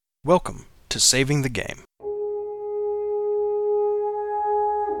Welcome to Saving the Game.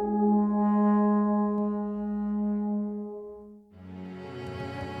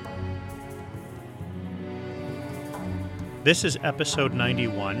 This is episode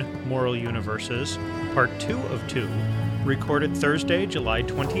 91, Moral Universes, part 2 of 2, recorded Thursday, July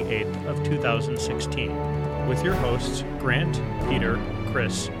 28th of 2016, with your hosts, Grant, Peter,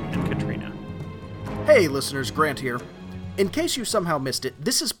 Chris, and Katrina. Hey listeners, Grant here. In case you somehow missed it,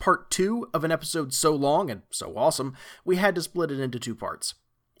 this is part 2 of an episode so long and so awesome, we had to split it into 2 parts.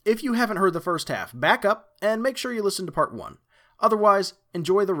 If you haven't heard the first half, back up and make sure you listen to part 1. Otherwise,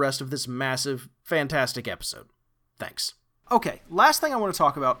 enjoy the rest of this massive, fantastic episode. Thanks. Okay, last thing I want to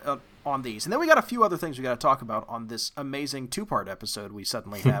talk about on these, and then we got a few other things we got to talk about on this amazing 2-part episode we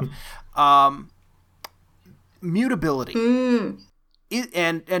suddenly have. Mutability.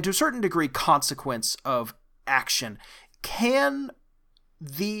 And to a certain degree, consequence of action. Can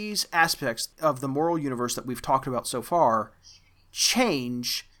these aspects of the moral universe that we've talked about so far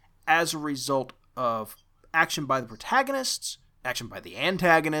change as a result of action by the protagonists, action by the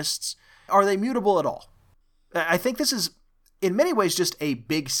antagonists? Are they mutable at all? I think this is, in many ways, just a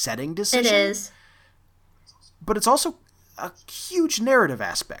big setting decision. It is. But it's also a huge narrative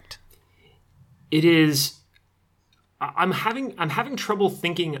aspect. It is. I'm having trouble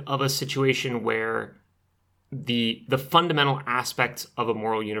thinking of a situation where the fundamental aspects of a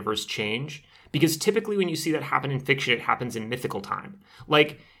moral universe change, because typically when you see that happen in fiction, it happens in mythical time.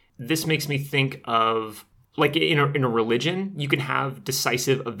 Like, this makes me think of, like, in a religion, you can have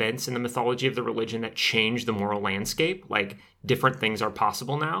decisive events in the mythology of the religion that change the moral landscape. Like, different things are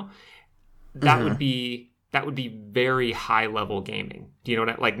possible now. That would be very high level gaming. Do you know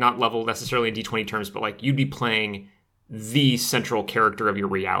what? Like, not level necessarily in D20 terms, but like you'd be playing the central character of your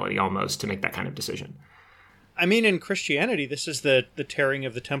reality almost to make that kind of decision. I mean, in Christianity, this is the tearing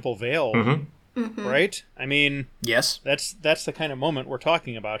of the temple veil, right? I mean, yes, that's the kind of moment we're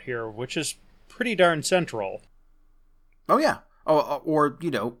talking about here, which is pretty darn central. Oh, yeah. Or,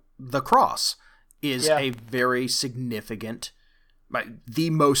 the cross is a very significant, the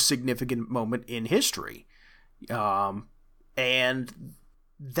most significant moment in history. And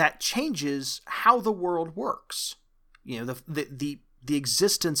that changes how the world works. The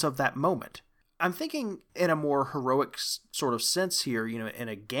existence of that moment. I'm thinking in a more heroic sort of sense here, in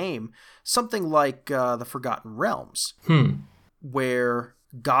a game, something like the Forgotten Realms, where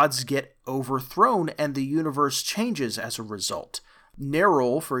gods get overthrown and the universe changes as a result.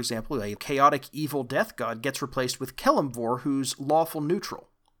 Nerul, for example, a chaotic evil death god, gets replaced with Kelemvor, who's lawful neutral.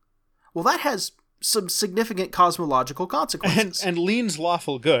 Well, that has some significant cosmological consequences. And leans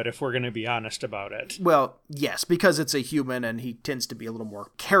lawful good, if we're going to be honest about it. Well, yes, because it's a human and he tends to be a little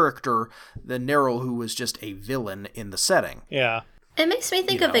more character than Nerul, who was just a villain in the setting. Yeah. It makes me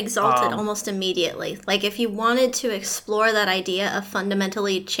think of Exalted almost immediately. Like, if you wanted to explore that idea of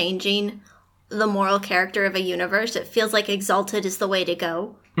fundamentally changing the moral character of a universe, it feels like Exalted is the way to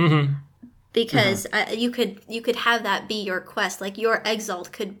go. Because you could have that be your quest. Like, your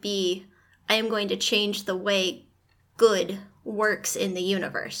Exalt could be, I am going to change the way good works in the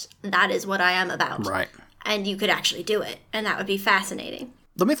universe. That is what I am about. Right. And you could actually do it, and that would be fascinating.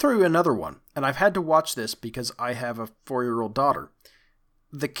 Let me throw you another one, and I've had to watch this because I have a 4-year-old daughter.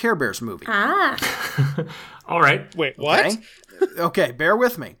 The Care Bears movie. All right. Wait, what? Okay, bear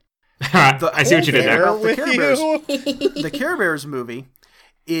with me. I see what you did there. The Care Bears movie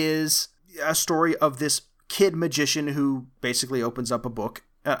is a story of this kid magician who basically opens up a book.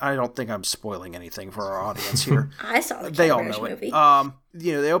 I don't think I'm spoiling anything for our audience here. I saw the They Care all Bears know movie.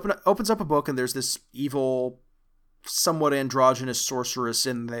 it. They opens up a book and there's this evil, somewhat androgynous sorceress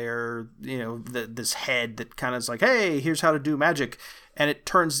in there. This head that kind of is like, hey, here's how to do magic, and it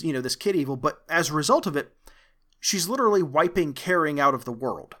turns this kid evil. But as a result of it, she's literally wiping caring out of the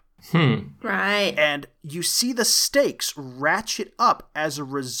world. Right. And you see the stakes ratchet up as a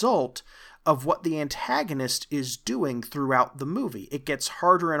result of what the antagonist is doing throughout the movie. It gets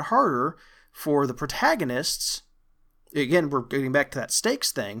harder and harder for the protagonists. Again, we're getting back to that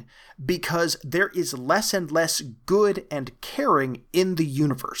stakes thing, because there is less and less good and caring in the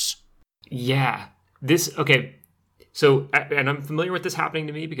universe. Yeah. Okay. So, and I'm familiar with this happening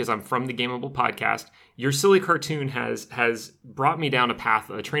to me because I'm from the Gameable podcast. Your silly cartoon has brought me down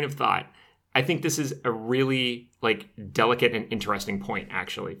a train of thought. I think this is a really delicate and interesting point,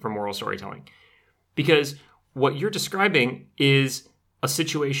 actually, for moral storytelling. Because what you're describing is a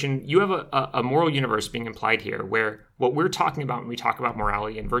situation, you have a moral universe being implied here, where what we're talking about when we talk about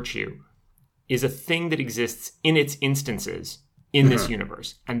morality and virtue is a thing that exists in its instances in this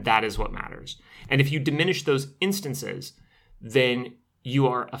universe, and that is what matters. And if you diminish those instances, then you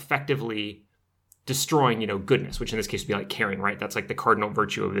are effectively destroying, goodness, which in this case would be like caring, right? That's like the cardinal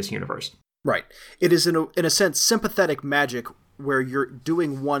virtue of this universe. Right. It is, in a sense, sympathetic magic where you're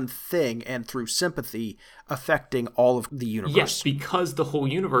doing one thing and through sympathy affecting all of the universe. Yes, because the whole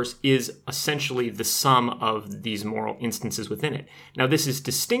universe is essentially the sum of these moral instances within it. Now, this is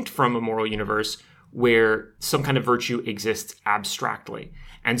distinct from a moral universe where some kind of virtue exists abstractly.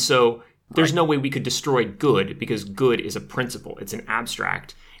 And so there's no way we could destroy good because good is a principle. It's an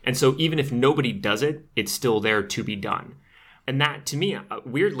abstract. And so even if nobody does it, it's still there to be done. And that, to me,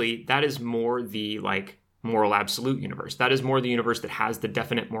 weirdly, that is more the moral absolute universe. That is more the universe that has the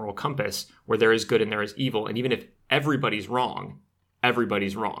definite moral compass where there is good and there is evil. And even if everybody's wrong,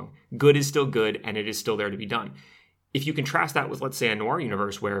 everybody's wrong. Good is still good and it is still there to be done. If you contrast that with, let's say, a noir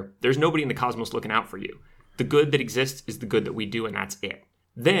universe where there's nobody in the cosmos looking out for you, the good that exists is the good that we do and that's it.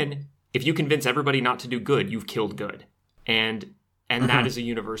 Then, if you convince everybody not to do good, you've killed good. And that is a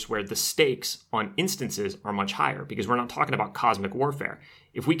universe where the stakes on instances are much higher because we're not talking about cosmic warfare.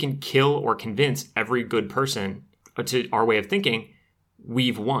 If we can kill or convince every good person to our way of thinking,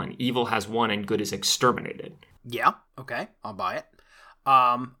 we've won. Evil has won and good is exterminated. Yeah, okay, I'll buy it.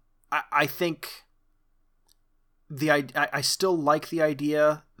 I think I still like the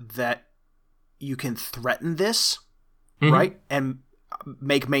idea that you can threaten this, right? And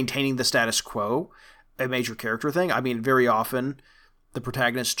make maintaining the status quo a major character thing. I mean, very often the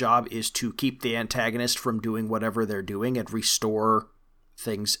protagonist's job is to keep the antagonist from doing whatever they're doing and restore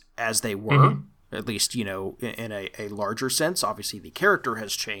things as they were, at least, in a larger sense. Obviously, the character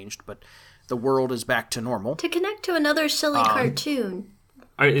has changed, but the world is back to normal. To connect to another silly cartoon,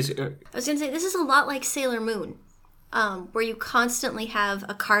 I was going to say, this is a lot like Sailor Moon, where you constantly have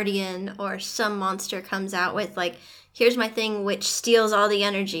a Cardian or some monster comes out with, here's my thing which steals all the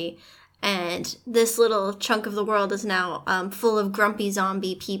energy. And this little chunk of the world is now full of grumpy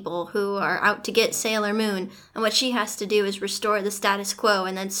zombie people who are out to get Sailor Moon. And what she has to do is restore the status quo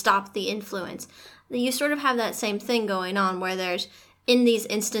and then stop the influence. You sort of have that same thing going on where there's, in these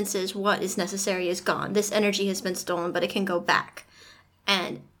instances, what is necessary is gone. This energy has been stolen, but it can go back.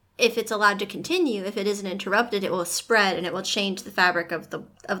 And if it's allowed to continue, if it isn't interrupted, it will spread and it will change the fabric of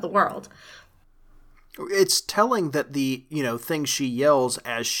the world. It's telling that the, thing she yells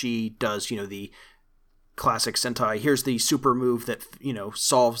as she does, the classic Sentai, here's the super move that,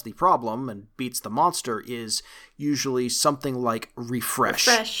 solves the problem and beats the monster, is usually something like refresh.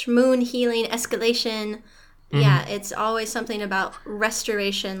 Refresh, moon healing, escalation. Yeah, it's always something about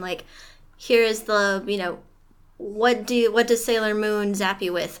restoration. Here is the, what does Sailor Moon zap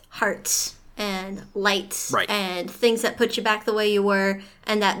you with? Hearts and lights and things that put you back the way you were,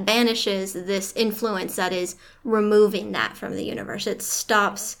 and that banishes this influence that is removing that from the universe. It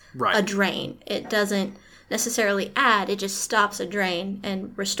stops a drain. It doesn't necessarily add, it just stops a drain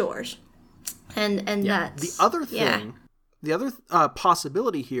and restores. And that's... The other thing, the other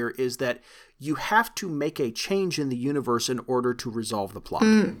possibility here is that you have to make a change in the universe in order to resolve the plot.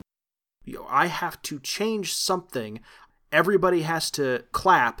 I have to change something. Everybody has to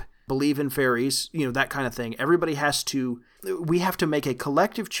clap, believe in fairies, that kind of thing. We have to make a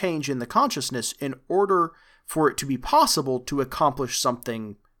collective change in the consciousness in order for it to be possible to accomplish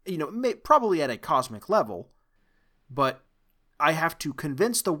something, probably at a cosmic level. But I have to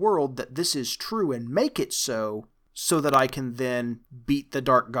convince the world that this is true and make it so that I can then beat the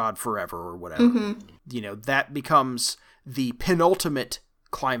Dark God forever or whatever. That becomes the penultimate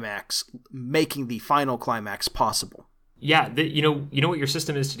climax, making the final climax possible. Yeah, you know what your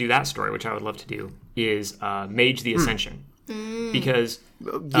system is to do that story, which I would love to do, is Mage the Ascension. Because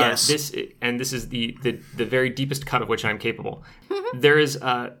this is the very deepest cut of which I'm capable. There is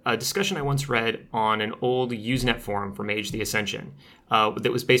a discussion I once read on an old Usenet forum for Mage the Ascension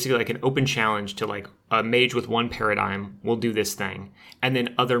that was basically like an open challenge to a mage with one paradigm will do this thing, and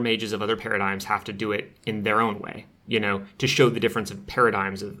then other mages of other paradigms have to do it in their own way, to show the difference of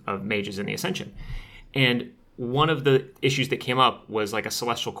paradigms of mages in the Ascension. And one of the issues that came up was a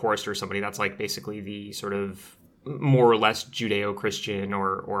celestial chorister or somebody that's basically the sort of more or less Judeo-Christian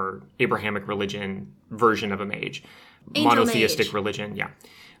or Abrahamic religion version of a mage. Angel monotheistic mage. Religion, yeah.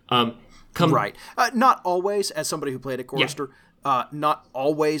 Right. Not always, as somebody who played a chorister, not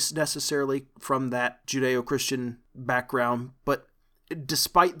always necessarily from that Judeo-Christian background, but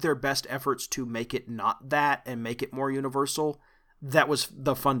despite their best efforts to make it not that and make it more universal, that was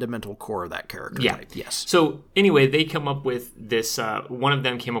the fundamental core of that character type, yes. So anyway, they come up with this, one of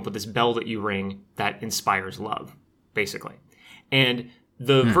them came up with this bell that you ring that inspires love, basically. And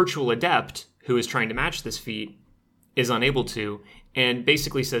the virtual adept who is trying to match this feat is unable to, and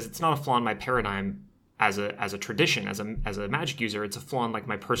basically says, it's not a flaw in my paradigm. as a tradition, as a Magic user, it's a flaw in like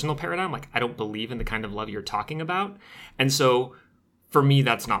my personal paradigm. Like I don't believe in the kind of love you're talking about. And so for me,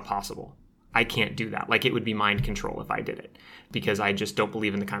 that's not possible. I can't do that. Like it would be mind control if I did it, because I just don't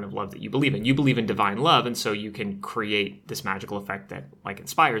believe in the kind of love that you believe in. You believe in divine love, and so you can create this magical effect that like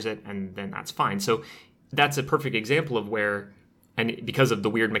inspires it, and then that's fine. So that's a perfect example of where, and because of the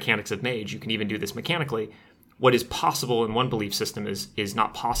weird mechanics of Mage, you can even do this mechanically. What is possible in one belief system is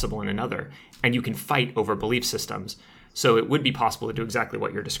not possible in another, and you can fight over belief systems. So it would be possible to do exactly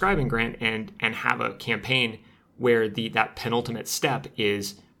what you're describing, Grant, and have a campaign where that penultimate step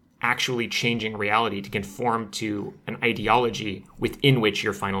is actually changing reality to conform to an ideology within which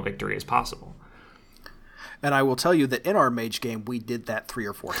your final victory is possible. And I will tell you that in our Mage game, we did that 3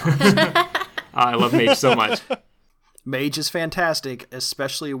 or 4 times. I love Mage so much. Mage is fantastic,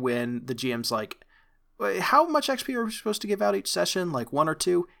 especially when the GM's like, how much XP are we supposed to give out each session? Like 1 or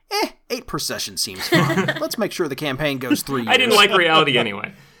 2? 8 per session seems fine. Let's make sure the campaign goes 3 years. I didn't like reality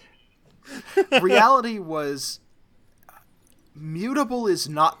anyway. Reality was... Mutable is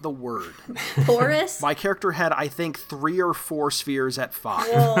not the word. Porous? My character had, I think, 3 or 4 spheres at 5.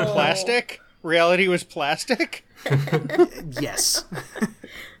 Whoa. Plastic? Reality was plastic? Yes.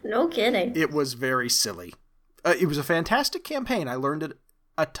 No kidding. It was very silly. It was a fantastic campaign. I learned it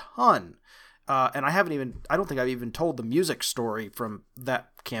a ton. And I don't think I've even told the music story from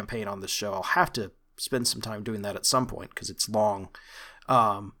that campaign on this show. I'll have to spend some time doing that at some point because it's long.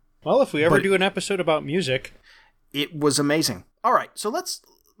 Well, if we ever do an episode about music... It was amazing. All right, so let's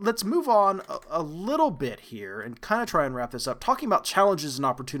move on a little bit here and kind of try and wrap this up, talking about challenges and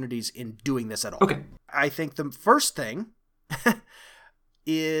opportunities in doing this at all. Okay. I think the first thing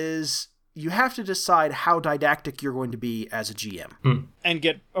is you have to decide how didactic you're going to be as a GM. And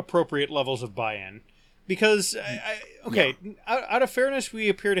get appropriate levels of buy-in. Because, out of fairness, we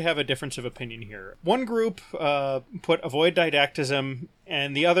appear to have a difference of opinion here. One group put avoid didactism,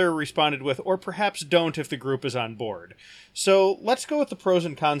 and the other responded with, or perhaps don't if the group is on board. So let's go with the pros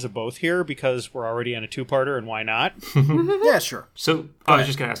and cons of both here, because we're already on a two-parter, and why not? Yeah, sure. So I was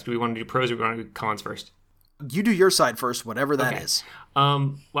just going to ask, do we want to do pros or do we want to do cons first? You do your side first, whatever that is.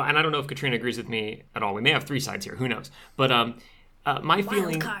 Well, and I don't know if Katrina agrees with me at all. We may have 3 sides here. Who knows? But my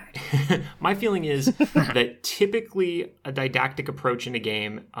feeling is that typically a didactic approach in a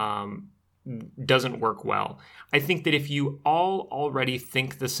game doesn't work well. I think that if you all already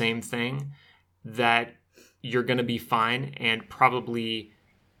think the same thing, that you're going to be fine, and probably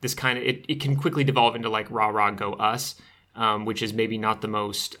this kind of it can quickly devolve into like rah rah go us, which is maybe not the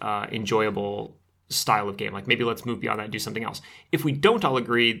most enjoyable style of game. Like maybe let's move beyond that and do something else. If we don't all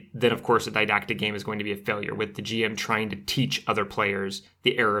agree, then of course a didactic game is going to be a failure, with the GM trying to teach other players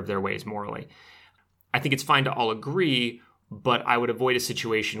the error of their ways morally. I think it's fine to all agree, but I would avoid a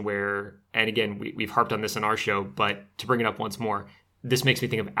situation where, and again, we've harped on this in our show, but to bring it up once more, this makes me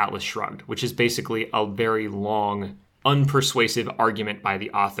think of Atlas Shrugged, which is basically a very long, unpersuasive argument by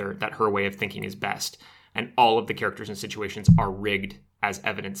the author that her way of thinking is best. And all of the characters and situations are rigged as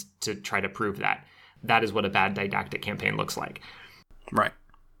evidence to try to prove that. That is what a bad didactic campaign looks like. Right.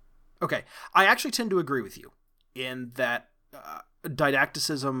 Okay. I actually tend to agree with you in that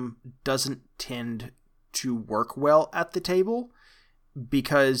didacticism doesn't tend to work well at the table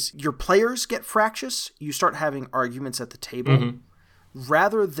because your players get fractious. You start having arguments at the table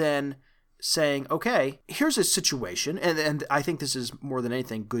rather than saying, okay, here's a situation. And I think this is more than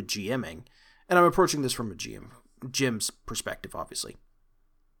anything good GMing. And I'm approaching this from a Jim's perspective, obviously.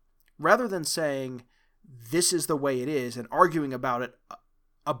 Rather than saying, this is the way it is, and arguing about it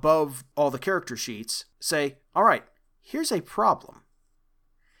above all the character sheets, say, all right, here's a problem.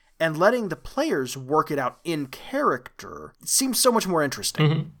 And letting the players work it out in character seems so much more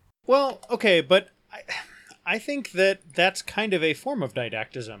interesting. Well, okay, but I think that that's kind of a form of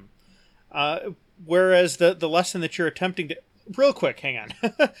didactism. Whereas the lesson that you're attempting to... Real quick, hang on.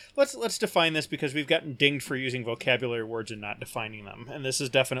 Let's define this, because we've gotten dinged for using vocabulary words and not defining them, and this is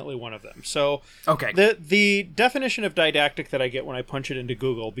definitely one of them. So, okay. The definition of didactic that I get when I punch it into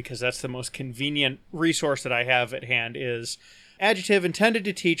Google, because that's the most convenient resource that I have at hand, is adjective intended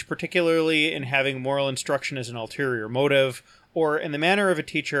to teach, particularly in having moral instruction as an ulterior motive, or in the manner of a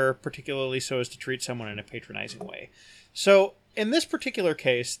teacher, particularly so as to treat someone in a patronizing way. So, in this particular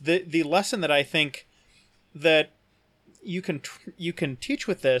case, the lesson that I think that you can teach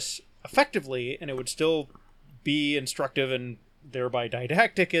with this effectively, and it would still be instructive and thereby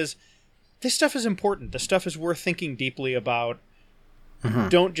didactic, is this stuff is important. This stuff is worth thinking deeply about.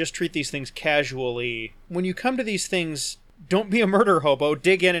 Don't just treat these things casually. When you come to these things, don't be a murder hobo.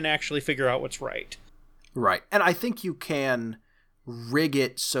 Dig in and actually figure out what's right. Right. And I think you can rig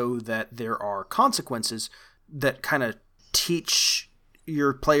it so that there are consequences that kind of teach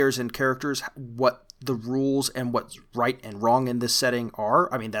your players and characters what the rules and what's right and wrong in this setting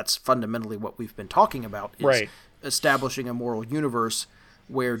are. I mean, that's fundamentally what we've been talking about, is right. establishing a moral universe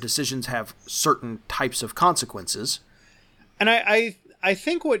where decisions have certain types of consequences. And I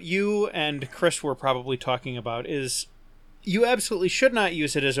think what you and Chris were probably talking about is you absolutely should not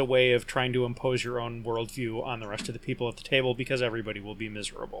use it as a way of trying to impose your own worldview on the rest of the people at the table, because everybody will be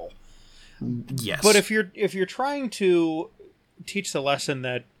miserable. Yes. But if you're trying to teach the lesson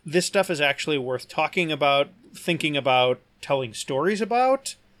that this stuff is actually worth talking about, thinking about, telling stories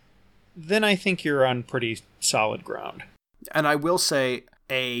about, then I think you're on pretty solid ground. And I will say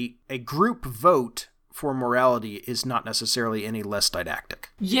a group vote for morality is not necessarily any less didactic.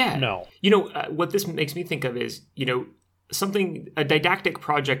 Yeah. No. What this makes me think of is, a didactic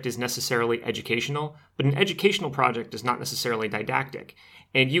project is necessarily educational, but an educational project is not necessarily didactic.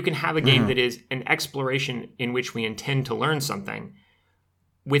 And you can have a game that is an exploration in which we intend to learn something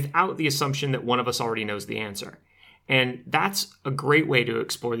without the assumption that one of us already knows the answer. And that's a great way to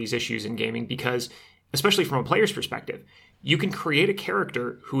explore these issues in gaming, because, especially from a player's perspective, you can create a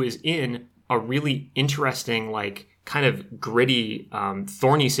character who is in a really interesting, kind of gritty,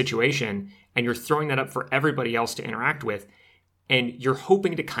 thorny situation, and you're throwing that up for everybody else to interact with, and you're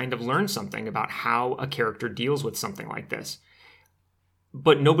hoping to kind of learn something about how a character deals with something like this.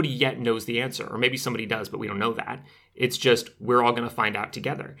 But nobody yet knows the answer, or maybe somebody does, but we don't know that. It's just, we're all going to find out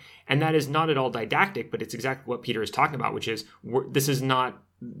together. And that is not at all didactic, but it's exactly what Peter is talking about, which is, this is not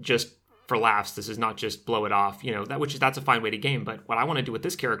just for laughs. This is not just blow it off, that's a fine way to game. But what I want to do with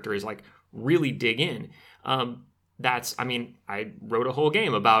this character is really dig in. I wrote a whole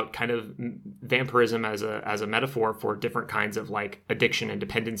game about kind of vampirism as a metaphor for different kinds of addiction and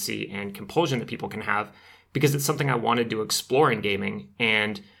dependency and compulsion that people can have, because it's something I wanted to explore in gaming,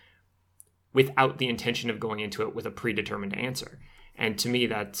 and without the intention of going into it with a predetermined answer. And to me,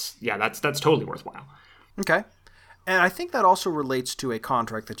 that's totally worthwhile. Okay. And I think that also relates to a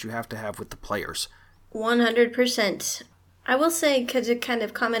contract that you have to have with the players. 100%. I will say, to kind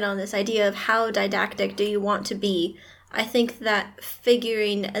of comment on this idea of how didactic do you want to be, I think that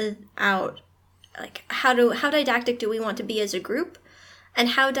figuring out, how didactic do we want to be as a group, and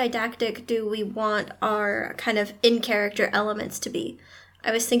how didactic do we want our kind of in-character elements to be.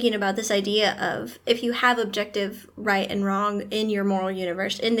 I was thinking about this idea of, if you have objective right and wrong in your moral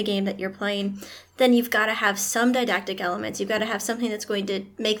universe, in the game that you're playing, then you've got to have some didactic elements. You've got to have something that's going to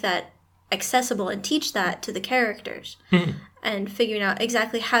make that accessible and teach that to the characters. And figuring out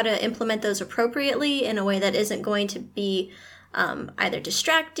exactly how to implement those appropriately in a way that isn't going to be either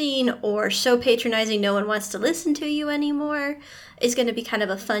distracting or so patronizing no one wants to listen to you anymore is going to be kind of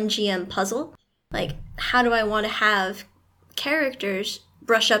a fun GM puzzle. How do I want to have characters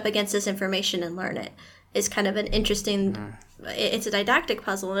brush up against this information and learn it is kind of an interesting, it's a didactic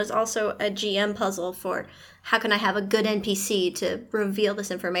puzzle, and it's also a GM puzzle for how can I have a good NPC to reveal this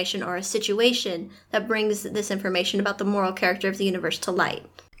information, or a situation that brings this information about the moral character of the universe to light.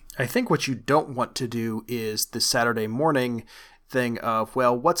 I think what you don't want to do is the Saturday morning thing of,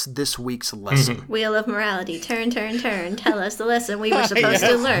 well, what's this week's lesson? Wheel of morality, turn, turn, turn, tell us the lesson we were supposed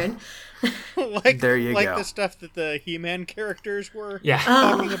to learn. There you go. The stuff that the He-Man characters were Yeah.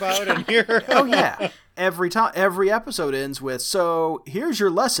 talking about in here. Oh, yeah. Every episode ends with, so here's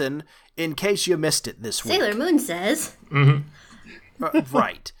your lesson in case you missed it this week. Sailor Moon says.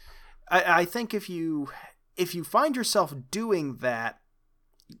 Right. I think if you find yourself doing that,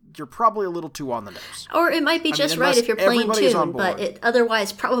 you're probably a little too on the nose. Or it might be just right if you're playing Toon, but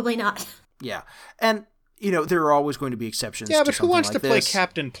otherwise probably not. Yeah. And, there are always going to be exceptions to Yeah, something but who wants like to play this.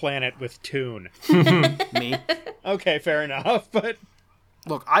 Captain Planet with Toon? Me. Okay, fair enough, but...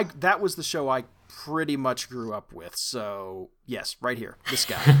 Look, that was the show I pretty much grew up with, so yes, right here. This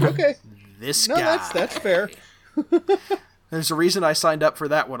guy. Okay. This No, guy. that's fair. There's a reason I signed up for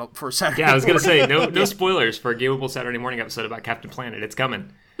that one for Saturday. Yeah, I was going to say, no spoilers for a Gameable Saturday Morning episode about Captain Planet. It's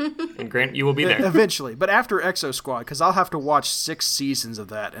coming. And Grant, you will be there. Eventually. But after Exo Squad, because I'll have to watch 6 seasons of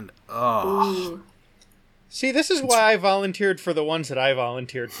that, and Ooh. See, this is why I volunteered for the ones that I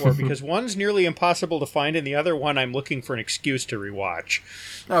volunteered for, because one's nearly impossible to find, and the other one I'm looking for an excuse to rewatch.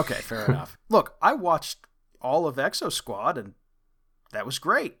 Okay, fair enough. Look, I watched all of Exo Squad, and that was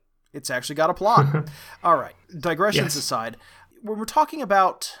great. It's actually got a plot. All right, digressions aside, when we're talking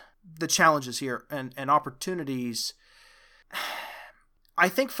about the challenges here and opportunities, I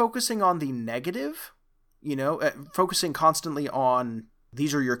think focusing on the negative, focusing constantly on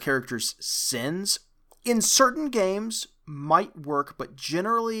these are your character's sins, in certain games might work, but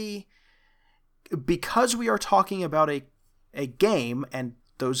generally, because we are talking about a a game, and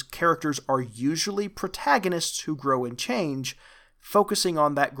those characters are usually protagonists who grow and change, focusing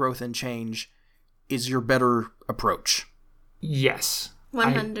on that growth and change is your better approach. Yes.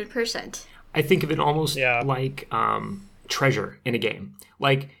 100%. I think of it almost like treasure in a game.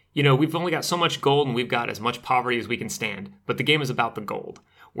 Like, we've only got so much gold and we've got as much poverty as we can stand, but the game is about the gold.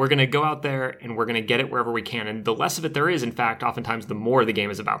 We're going to go out there and we're going to get it wherever we can. And the less of it there is, in fact, oftentimes the more the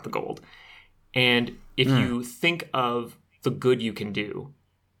game is about the gold. And if you think of the good you can do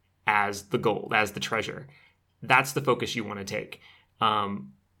as the gold, as the treasure, that's the focus you want to take.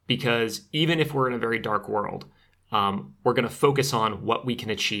 Because even if we're in a very dark world, we're going to focus on what we can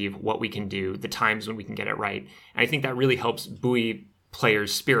achieve, what we can do, the times when we can get it right. And I think that really helps buoy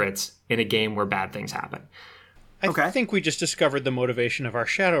players' spirits in a game where bad things happen. I think we just discovered the motivation of our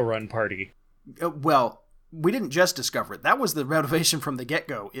Shadowrun party. Well, we didn't just discover it. That was the motivation from the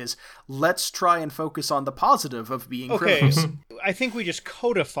get-go, is let's try and focus on the positive of being criminals. I think we just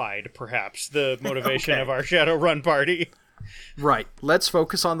codified, perhaps, the motivation of our Shadowrun party. Right. Let's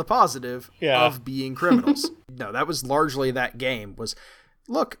focus on the positive of being criminals. No, that was largely that game, was,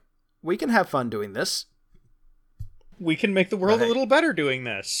 look, we can have fun doing this. We can make the world a little better doing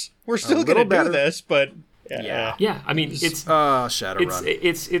this. We're still going to do this, but... Yeah, I mean, it's Shadowrun.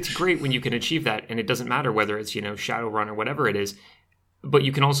 It's great when you can achieve that, and it doesn't matter whether it's, Shadowrun or whatever it is, but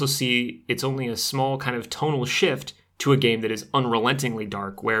you can also see it's only a small kind of tonal shift to a game that is unrelentingly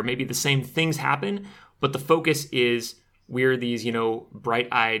dark, where maybe the same things happen, but the focus is we're these,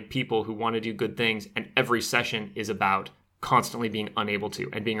 bright-eyed people who want to do good things, and every session is about constantly being unable to,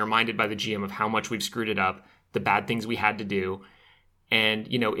 and being reminded by the GM of how much we've screwed it up, the bad things we had to do. And,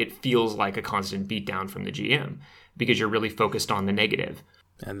 it feels like a constant beatdown from the GM because you're really focused on the negative.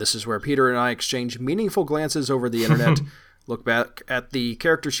 And this is where Peter and I exchange meaningful glances over the internet, look back at the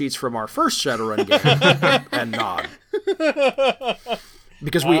character sheets from our first Shadowrun game, and nod.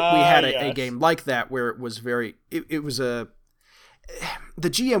 Because we had a game like that where it was very... It was a... The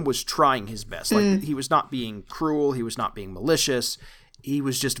GM was trying his best. Like, he was not being cruel. He was not being malicious. He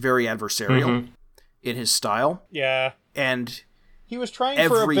was just very adversarial in his style. Yeah. And... He was trying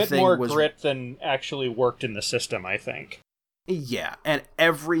for a bit more grit than actually worked in the system, I think. Yeah, and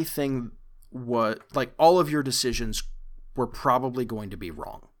everything was... Like, all of your decisions were probably going to be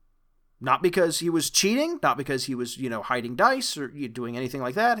wrong. Not because he was cheating, not because he was, hiding dice or doing anything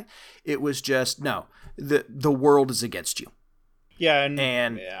like that. It was just, no, the world is against you. Yeah,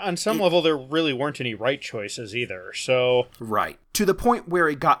 and on some level, there really weren't any right choices either, so... Right. To the point where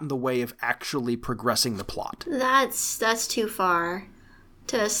it got in the way of actually progressing the plot. That's too far.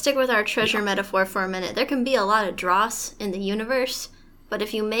 To stick with our treasure metaphor for a minute, there can be a lot of dross in the universe, but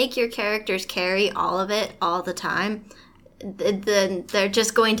if you make your characters carry all of it all the time, then they're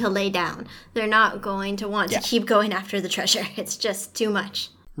just going to lay down. They're not going to want to keep going after the treasure. It's just too much.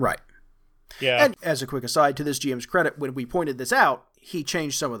 Right. Yeah. And as a quick aside, to this GM's credit, when we pointed this out, he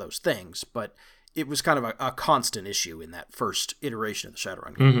changed some of those things, but it was kind of a constant issue in that first iteration of the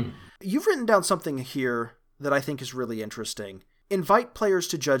Shadowrun game. You've written down something here that I think is really interesting. Invite players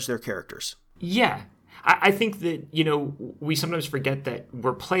to judge their characters. Yeah. I think that, we sometimes forget that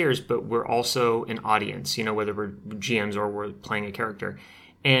we're players, but we're also an audience, whether we're GMs or we're playing a character.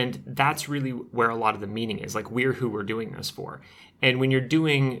 And that's really where a lot of the meaning is. Like, we're who we're doing this for. And when you're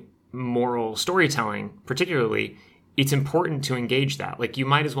doing moral storytelling, particularly, it's important to engage that. Like, you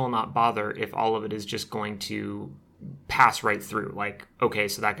might as well not bother if all of it is just going to pass right through. Like, okay,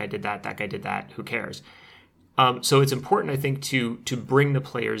 so that guy did that, who cares? So it's important, I think, to bring the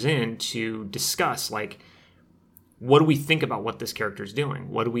players in to discuss, like, what do we think about what this character is doing?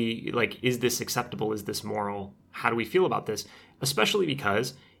 What do we, like, is this acceptable? Is this moral? How do we feel about this? Especially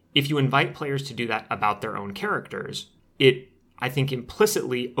because if you invite players to do that about their own characters, it, I think,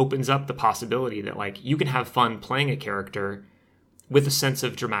 implicitly opens up the possibility that, like, you can have fun playing a character with a sense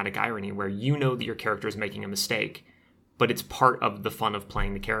of dramatic irony where you know that your character is making a mistake, but it's part of the fun of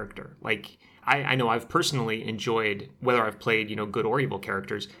playing the character. Like, I know I've personally enjoyed, whether I've played, good or evil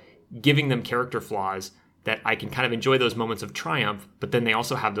characters, giving them character flaws that I can kind of enjoy those moments of triumph, but then they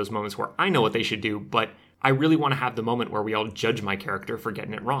also have those moments where I know what they should do, but I really want to have the moment where we all judge my character for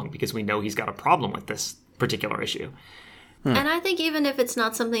getting it wrong because we know he's got a problem with this particular issue. And I think even if it's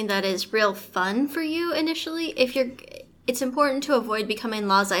not something that is real fun for you initially, it's important to avoid becoming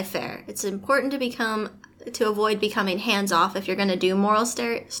laissez-faire. It's important to avoid becoming hands-off if you're going to do moral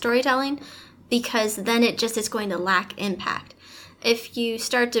storytelling, because then it just is going to lack impact. If you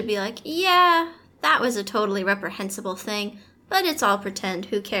start to be like, yeah, that was a totally reprehensible thing, but it's all pretend,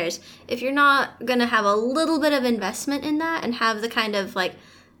 who cares? If you're not going to have a little bit of investment in that and have the kind of, like,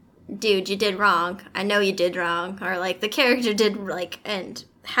 dude, you did wrong. I know you did wrong. Or, like, the character did, like, and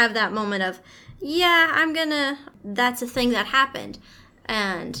have that moment of, yeah, that's a thing that happened.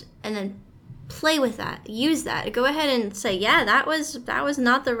 And then play with that. Use that. Go ahead and say, yeah, that was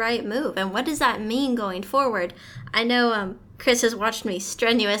not the right move. And what does that mean going forward? I know Chris has watched me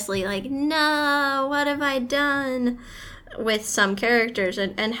strenuously, like, no, what have I done? With some characters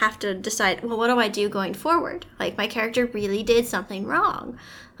and have to decide, well, what do I do going forward? Like, my character really did something wrong.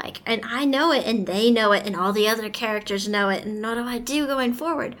 Like, and I know it, and they know it, and all the other characters know it, and what do I do going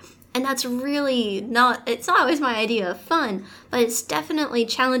forward? And that's really it's not always my idea of fun, but it's definitely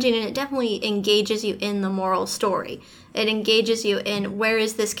challenging, and it definitely engages you in the moral story. It engages you in, where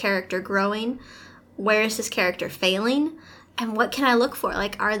is this character growing? Where is this character failing? And what can I look for?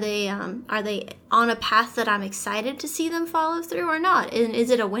 Like, are they on a path that I'm excited to see them follow through or not? And is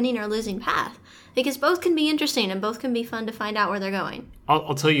it a winning or losing path? Because both can be interesting and both can be fun to find out where they're going.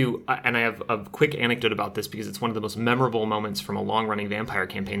 I'll tell you, and I have a quick anecdote about this because it's one of the most memorable moments from a long-running vampire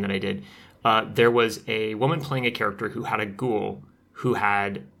campaign that I did. There was a woman playing a character who had a ghoul who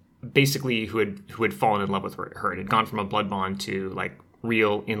had fallen in love with her. It had gone from a blood bond to, like,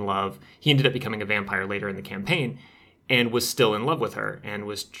 real in love. He ended up becoming a vampire later in the campaign, and was still in love with her and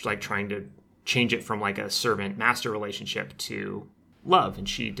was, like, trying to change it from, like, a servant-master relationship to love, and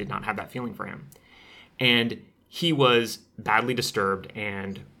she did not have that feeling for him. And he was badly disturbed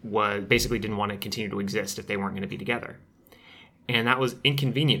and basically didn't want to continue to exist if they weren't going to be together. And that was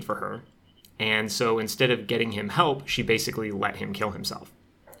inconvenient for her. And so instead of getting him help, she basically let him kill himself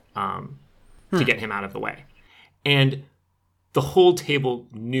to get him out of the way. And the whole table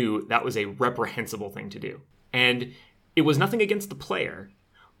knew that was a reprehensible thing to do. And it was nothing against the player,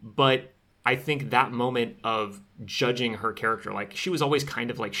 but I think that moment of judging her character, like, she was always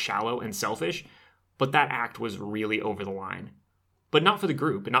kind of, like, shallow and selfish, but that act was really over the line. But not for the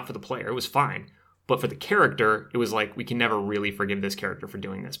group and not for the player. It was fine. But for the character, it was like, we can never really forgive this character for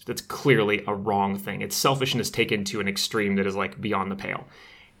doing this. But that's clearly a wrong thing. It's selfishness taken to an extreme that is, like, beyond the pale.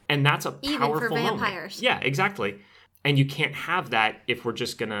 And that's a powerful moment. Even for vampires. Yeah, exactly. And you can't have that if we're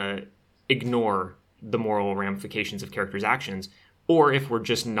just going to ignore the moral ramifications of characters' actions, or if we're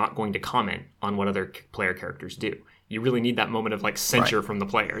just not going to comment on what other player characters do. You really need that moment of, like, censure from the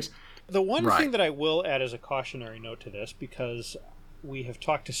players. The one thing that I will add as a cautionary note to this, because we have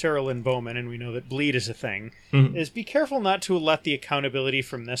talked to Sarah Lynn Bowman and we know that bleed is a thing, is be careful not to let the accountability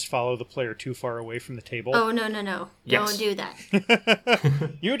from this follow the player too far away from the table. Oh, no. Yes. Don't do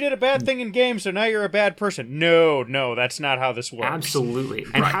that. You did a bad thing in game, so now you're a bad person. No, that's not how this works. Absolutely.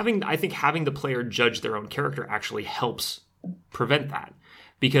 And I think having the player judge their own character actually helps prevent that.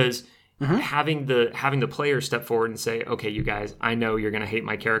 Because having the player step forward and say, okay, you guys, I know you're going to hate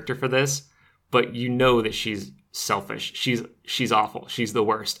my character for this, but you know that she's selfish. She's awful. She's the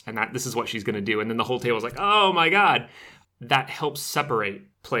worst. And that this is what she's going to do. And then the whole table's like, oh my God. That helps separate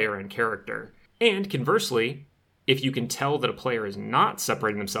player and character. And conversely, if you can tell that a player is not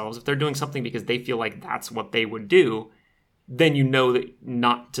separating themselves, if they're doing something because they feel like that's what they would do, then you know that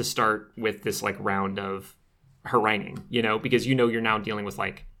not to start with this, like, round of haranguing, because you're now dealing with,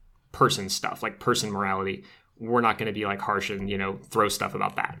 like, person stuff, like person morality. We're not going to be, like, harsh and, throw stuff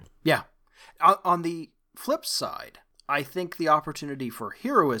about that. Yeah. On the flip side, I think the opportunity for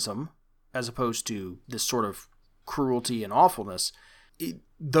heroism, as opposed to this sort of cruelty and awfulness,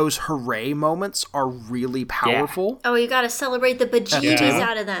 those hooray moments are really powerful. Yeah. Oh, you got to celebrate the bejeebies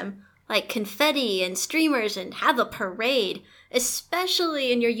out of them. Like confetti and streamers and have a parade,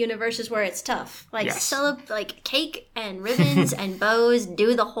 especially in your universes where it's tough. Like like cake and ribbons and bows,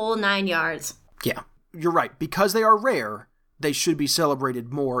 do the whole 9 yards. Yeah, you're right. Because they are rare, they should be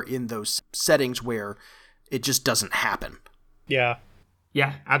celebrated more in those settings where it just doesn't happen. Yeah.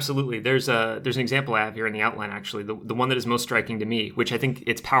 Yeah, absolutely. There's an example I have here in the outline, actually. The one that is most striking to me, which I think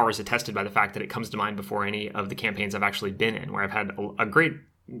its power is attested by the fact that it comes to mind before any of the campaigns I've actually been in, where I've had a great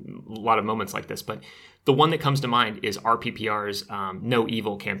lot of moments like this. But the one that comes to mind is RPPR's No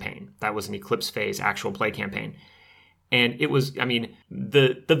Evil campaign. That was an Eclipse Phase actual play campaign. And it was,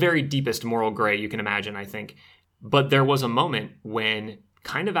 the very deepest moral gray you can imagine, I think. But there was a moment when,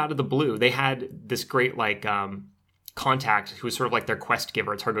 kind of out of the blue, they had this great, contact who was sort of like their quest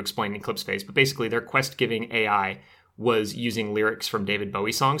giver. It's hard to explain in Eclipse Phase, but basically their quest giving AI was using lyrics from David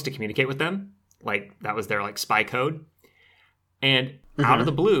Bowie songs to communicate with them. Like, that was their, spy code. And out of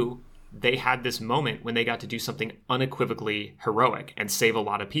the blue, they had this moment when they got to do something unequivocally heroic and save a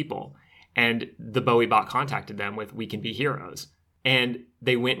lot of people. And the Bowie bot contacted them with, "We can be heroes." And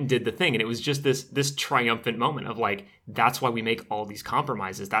they went and did the thing. And it was just this triumphant moment of, that's why we make all these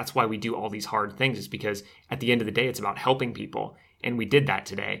compromises. That's why we do all these hard things, is because at the end of the day, it's about helping people. and we did that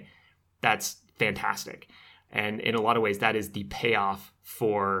today, that's fantastic. And in a lot of ways, that is the payoff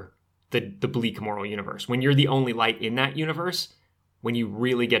for the bleak moral universe. When you're the only light in that universe, when you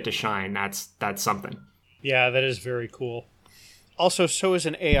really get to shine, that's something. Yeah, that is very cool. Also, so is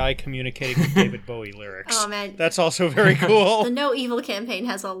an AI communicating with David Bowie lyrics. Oh, man. That's also very cool. The No Evil campaign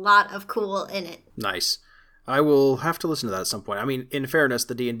has a lot of cool in it. Nice. I will have to listen to that at some point. I mean, in fairness,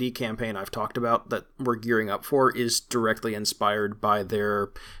 the D&D campaign I've talked about that we're gearing up for is directly inspired by their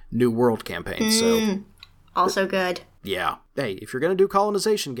New World campaign. So, also good. yeah. Hey, if you're going to do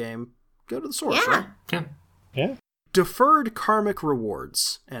colonization game, go to the source, right? Yeah. Deferred karmic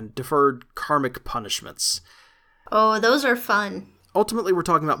rewards and deferred karmic punishments. Oh, those are fun. Ultimately, we're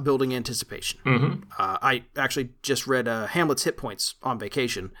talking about building anticipation. Mm-hmm. I actually just read Hamlet's Hit Points on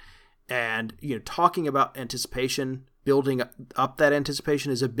vacation, and talking about anticipation, building up that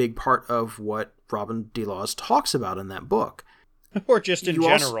anticipation is a big part of what Robin D. Laws talks about in that book. Or just in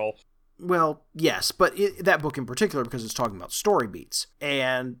general. Well, yes, but that book in particular, because it's talking about story beats.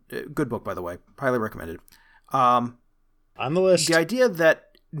 And good book, by the way. Highly recommended. On the list. The idea that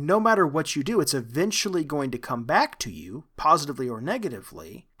no matter what you do, it's eventually going to come back to you, positively or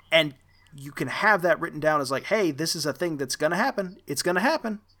negatively, and you can have that written down as like, hey, this is a thing that's going to happen. It's going to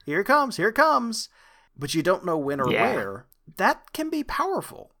happen. Here it comes. But you don't know when or where. That can be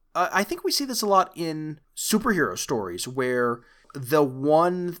powerful. I think we see this a lot in superhero stories where the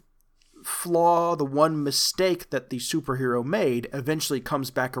one flaw, the one mistake that the superhero made eventually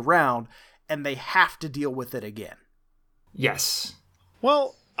comes back around and they have to deal with it again. Yes.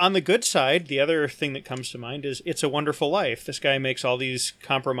 Well, on the good side, the other thing that comes to mind is It's a Wonderful Life. This guy makes all these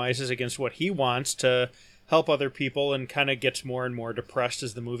compromises against what he wants to help other people and kind of gets more and more depressed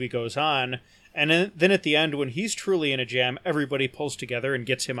as the movie goes on. And then at the end, when he's truly in a jam, everybody pulls together and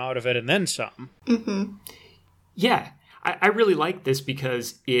gets him out of it and then some. Mm-hmm. Yeah, I really like this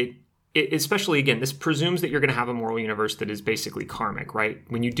because it especially, again, this presumes that you're going to have a moral universe that is basically karmic, right?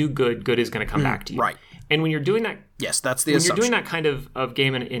 When you do good, good is going to come back to you. Right. And when you're doing that... Yes, that's the when assumption. You're doing that kind of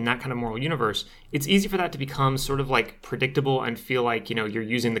game in that kind of moral universe, it's easy for that to become sort of like predictable and feel like, you're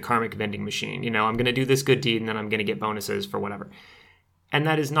using the karmic vending machine. I'm going to do this good deed and then I'm going to get bonuses for whatever. And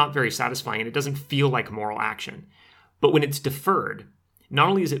that is not very satisfying and it doesn't feel like moral action. But when it's deferred, not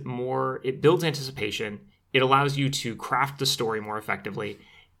only is it more... It builds anticipation, it allows you to craft the story more effectively,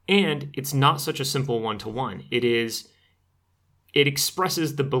 and it's not such a simple one-to-one. It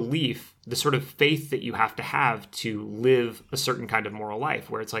expresses the belief, the sort of faith that you have to live a certain kind of moral life,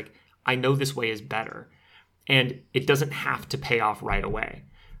 where it's like, I know this way is better. And it doesn't have to pay off right away.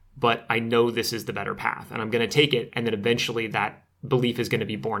 But I know this is the better path, and I'm going to take it, and then eventually that belief is going to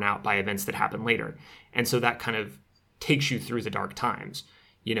be borne out by events that happen later. And so that kind of takes you through the dark times.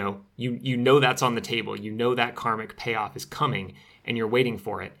 You know that's on the table. You know that karmic payoff is coming, and you're waiting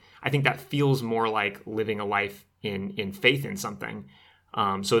for it. I think that feels more like living a life in faith in something.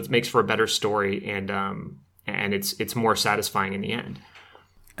 So it makes for a better story, and it's more satisfying in the end.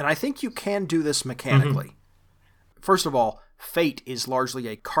 And I think you can do this mechanically. Mm-hmm. First of all, fate is largely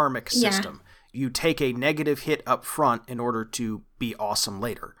a karmic system. Yeah. You take a negative hit up front in order to be awesome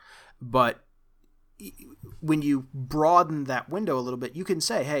later. But when you broaden that window a little bit, you can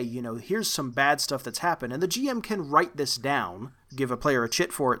say, hey, here's some bad stuff that's happened. And the GM can write this down, give a player a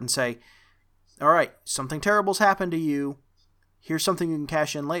chit for it, and say, all right, something terrible's happened to you. Here's something you can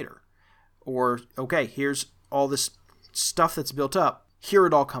cash in later. Or, okay, here's all this stuff that's built up. Here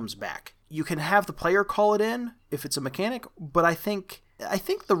it all comes back. You can have the player call it in if it's a mechanic, but I think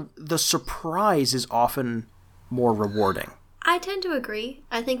the surprise is often more rewarding. I tend to agree.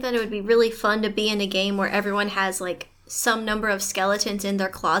 I think that it would be really fun to be in a game where everyone has like some number of skeletons in their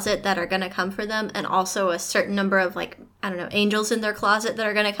closet that are going to come for them, and also a certain number of angels in their closet that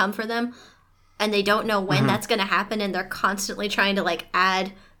are going to come for them, and they don't know when that's going to happen, and they're constantly trying to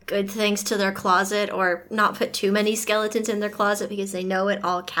add good things to their closet or not put too many skeletons in their closet because they know it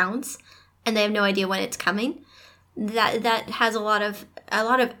all counts and they have no idea when it's coming. That has a lot of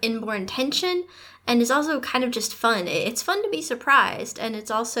inborn tension. And it's also kind of just fun. It's fun to be surprised, and it's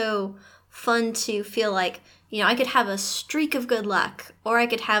also fun to feel like, I could have a streak of good luck, or I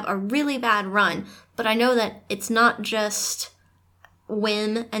could have a really bad run, but I know that it's not just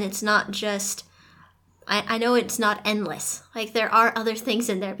whim, and it's not just... I know it's not endless. There are other things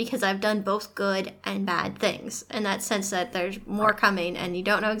in there because I've done both good and bad things, in that sense that there's more coming, and you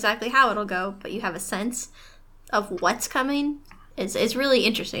don't know exactly how it'll go, but you have a sense of what's coming. It's really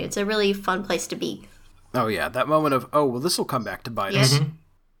interesting. It's a really fun place to be. Oh, yeah. That moment of, oh, well, this will come back to bite us.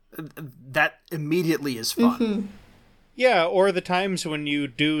 That immediately is fun. Mm-hmm. Yeah, or the times when you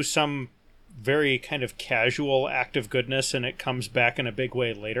do some very kind of casual act of goodness, and it comes back in a big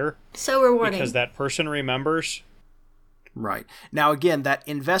way later. So rewarding. Because that person remembers. Right. Now, again, that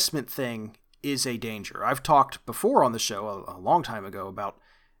investment thing is a danger. I've talked before on the show a long time ago about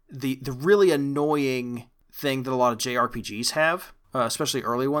the really annoying thing that a lot of JRPGs have, especially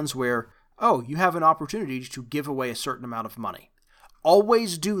early ones, where, oh, you have an opportunity to give away a certain amount of money.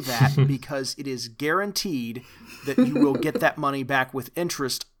 Always do that because it is guaranteed that you will get that money back with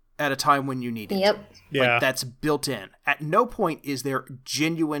interest at a time when you need it. Yep. Yeah. Like, that's built in. At no point is there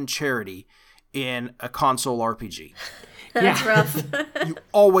genuine charity in a console RPG. That's rough. You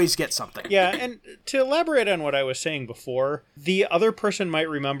always get something. Yeah, and to elaborate on what I was saying before, the other person might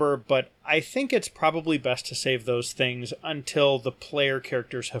remember, but I think it's probably best to save those things until the player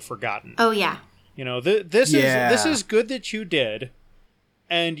characters have forgotten. Oh, yeah. You know, this is good that you did,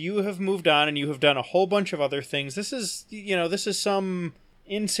 and you have moved on, and you have done a whole bunch of other things. This is some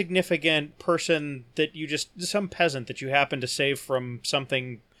insignificant person that some peasant that you happen to save from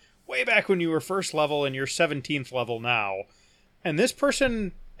something way back when you were first level and you're 17th level now. And this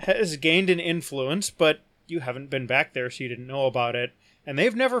person has gained an influence, but you haven't been back there, so you didn't know about it. And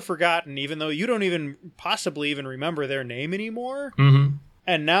they've never forgotten, even though you don't even possibly even remember their name anymore. Mm-hmm.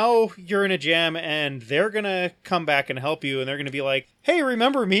 And now you're in a jam, and they're going to come back and help you, and they're going to be like, hey,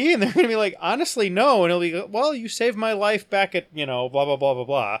 remember me? And they're going to be like, honestly, no. And it'll be, well, you saved my life back at, blah, blah, blah, blah,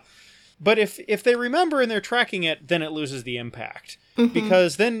 blah. But if they remember and they're tracking it, then it loses the impact. Mm-hmm.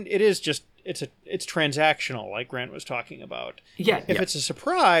 Because then it is just, it's transactional, like Grant was talking about. Yeah. If it's a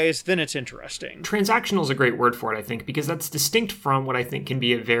surprise, then it's interesting. Transactional is a great word for it, I think, because that's distinct from what I think can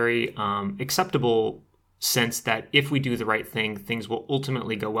be a very acceptable sense that if we do the right thing, things will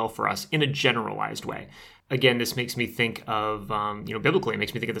ultimately go well for us in a generalized way. Again, this makes me think of, biblically, it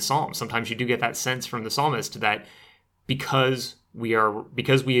makes me think of the Psalms. Sometimes you do get that sense from the psalmist that because we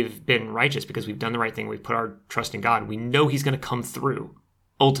have been righteous, because we've done the right thing, we've put our trust in God, we know he's going to come through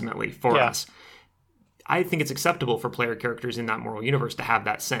ultimately for us. I think it's acceptable for player characters in that moral universe to have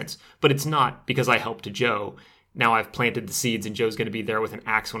that sense, but it's not because I helped Joe. Now I've planted the seeds and Joe's going to be there with an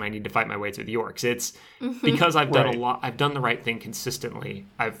axe when I need to fight my way through the orcs. It's because I've done a lot. I've done the right thing consistently.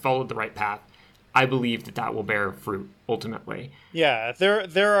 I've followed the right path. I believe that will bear fruit ultimately. Yeah,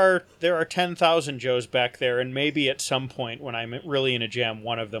 there are 10,000 Joes back there, and maybe at some point when I'm really in a jam,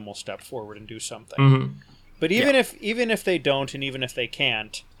 one of them will step forward and do something. Mm-hmm. But even if they don't, and even if they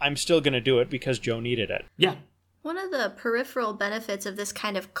can't, I'm still going to do it because Joe needed it. Yeah. One of the peripheral benefits of this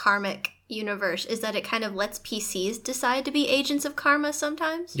kind of karmic universe is that it kind of lets PCs decide to be agents of karma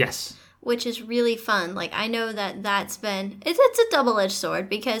sometimes. Yes. Which is really fun. Like, I know that's been... It's a double-edged sword,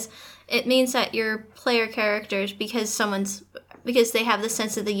 because it means that your player characters, because they have the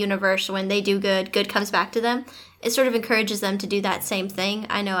sense of the universe, when they do good comes back to them. It sort of encourages them to do that same thing.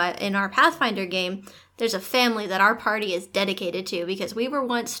 I know in our Pathfinder game, there's a family that our party is dedicated to, because we were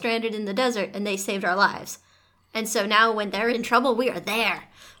once stranded in the desert and they saved our lives. And so now when they're in trouble, we are there.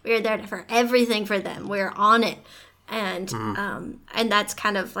 We are there for everything for them. We're on it. And that's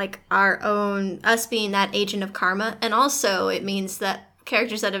kind of like us being that agent of karma. And also it means that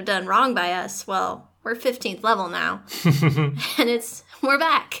characters that have done wrong by us, well, we're 15th level now. And we're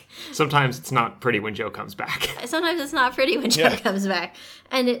back. Sometimes it's not pretty when Joe comes back. Sometimes it's not pretty when Joe comes back.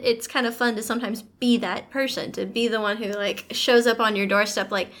 And it's kind of fun to sometimes be that person, to be the one who shows up on your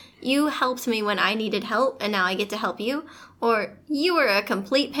doorstep like, you helped me when I needed help and now I get to help you. Or you were a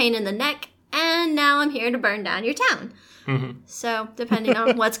complete pain in the neck and now I'm here to burn down your town. Mm-hmm. So depending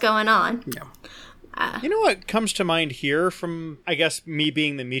on what's going on. Yeah. You know what comes to mind here from, I guess, me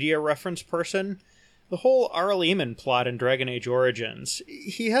being the media reference person? The whole Arl Eamon plot in Dragon Age Origins.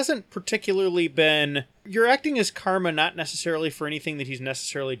 He hasn't particularly been... You're acting as karma not necessarily for anything that he's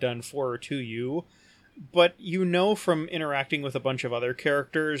necessarily done for or to you, but you know from interacting with a bunch of other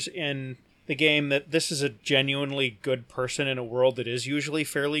characters in the game that this is a genuinely good person in a world that is usually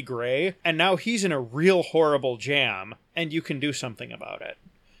fairly gray, and now he's in a real horrible jam, and you can do something about it.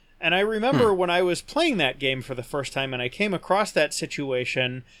 And I remember when I was playing that game for the first time and I came across that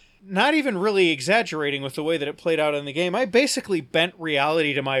situation... Not even really exaggerating with the way that it played out in the game, I basically bent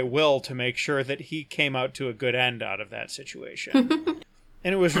reality to my will to make sure that he came out to a good end out of that situation.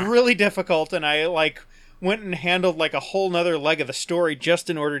 And it was really difficult, and I went and handled a whole nother leg of the story just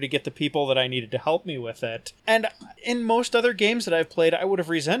in order to get the people that I needed to help me with it. And in most other games that I've played, I would have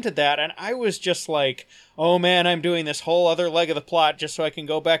resented that, and I was just like, oh man, I'm doing this whole other leg of the plot just so I can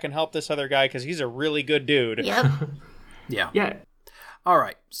go back and help this other guy because he's a really good dude. Yep. Yeah. All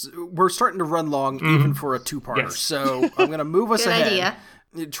right, so we're starting to run long even for a two-parter, Yes. so I'm going to move us Good ahead.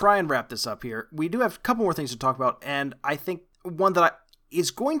 idea. Try and wrap this up here. We do have a couple more things to talk about, and I think one that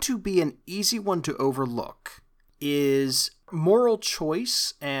is going to be an easy one to overlook is moral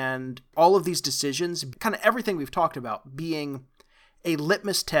choice and all of these decisions, kind of everything we've talked about, being a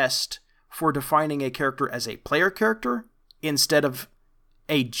litmus test for defining a character as a player character instead of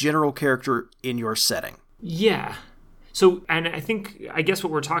a general character in your setting. Yeah. So, and I guess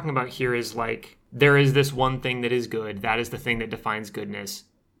what we're talking about here is like, there is this one thing that is good. That is the thing that defines goodness.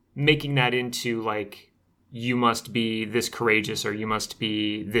 Making that into like, you must be this courageous or you must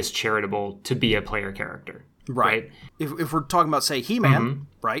be this charitable to be a player character. Right. If we're talking about, say, He-Man,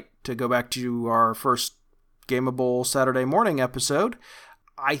 right, to go back to our first Gameable Saturday morning episode,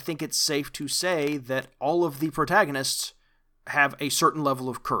 I think it's safe to say that all of the protagonists have a certain level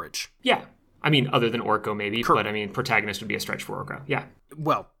of courage. Yeah. I mean, other than Orko maybe, but I mean, protagonist would be a stretch for Orko. Yeah.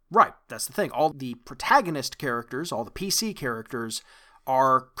 Well, right. That's the thing. All the protagonist characters, all the PC characters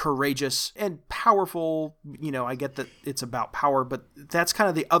are courageous and powerful. You know, I get that it's about power, but that's kind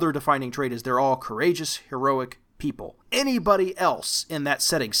of the other defining trait is they're all courageous, heroic people. Anybody else in that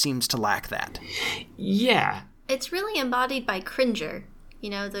setting seems to lack that. Yeah. It's really embodied by Cringer, you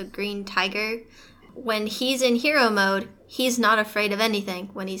know, the green tiger. When he's in hero mode, he's not afraid of anything.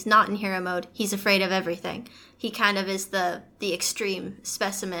 When he's not in hero mode, he's afraid of everything. He kind of is the extreme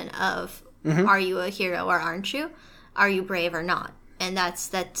specimen of, are you a hero or aren't you? Are you brave or not? And that's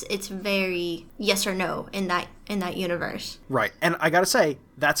it's very yes or no in that universe. Right. And I gotta say,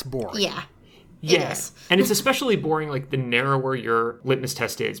 that's boring. Yeah. Yes. And it's especially boring, like, the narrower your litmus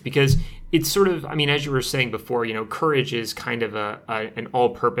test is, because it's sort of, I mean, as you were saying before, you know, courage is kind of an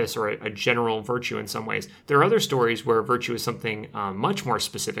all-purpose or a general virtue in some ways. There are other stories where virtue is something much more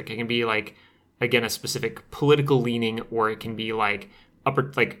specific. It can be, like, again, a specific political leaning, or it can be, like,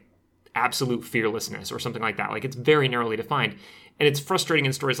 absolute fearlessness or something like that. Like, it's very narrowly defined. And it's frustrating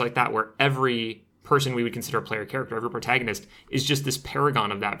in stories like that where every person we would consider a player character, every protagonist, is just this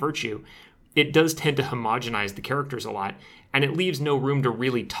paragon of that virtue. It does tend to homogenize the characters a lot, and it leaves no room to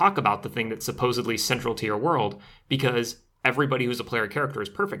really talk about the thing that's supposedly central to your world, because everybody who's a player character is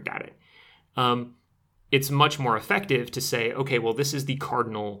perfect at it. It's much more effective to say, okay, well, this is the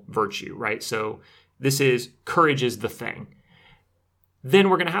cardinal virtue, right? So this is courage is the thing. Then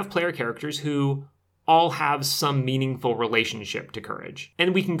we're going to have player characters who all have some meaningful relationship to courage,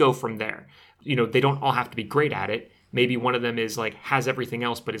 and we can go from there. You know, they don't all have to be great at it. Maybe one of them is like has everything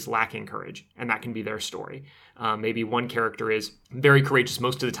else but is lacking courage, and that can be their story. Maybe one character is very courageous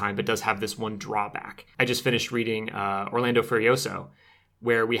most of the time but does have this one drawback. I just finished reading Orlando Furioso,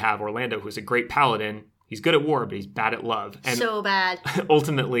 where we have Orlando, who's a great paladin. He's good at war, but he's bad at love. And so bad.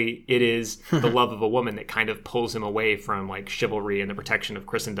 Ultimately, it is the love of a woman that kind of pulls him away from like chivalry and the protection of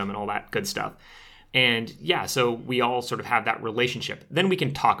Christendom and all that good stuff. And yeah, so we all sort of have that relationship. Then we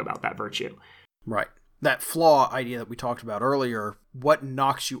can talk about that virtue. Right. That flaw idea that we talked about earlier, what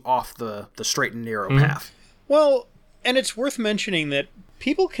knocks you off the straight and narrow path? Well, and it's worth mentioning that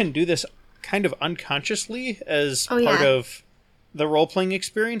people can do this kind of unconsciously as part of the role-playing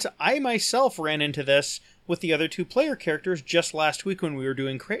experience. I myself ran into this with the other two player characters just last week when we were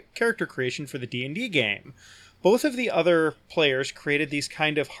doing character creation for the D&D game. Both of the other players created these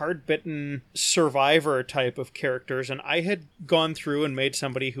kind of hard-bitten survivor type of characters, and I had gone through and made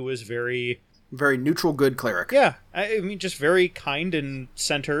somebody who was very neutral good cleric. Yeah, I mean, just very kind and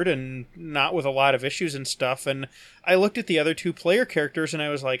centered and not with a lot of issues and stuff. And I looked at the other two player characters and I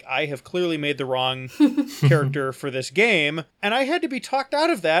was like, I have clearly made the wrong character for this game. And I had to be talked out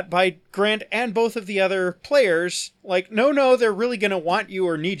of that by Grant and both of the other players. Like, no, they're really going to want you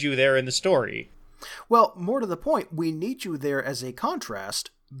or need you there in the story. Well, more to the point, we need you there as a contrast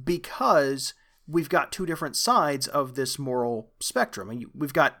because we've got two different sides of this moral spectrum. I mean,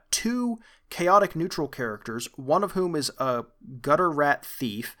 we've got two chaotic neutral characters, one of whom is a gutter rat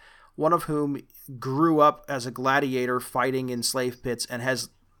thief, one of whom grew up as a gladiator fighting in slave pits and has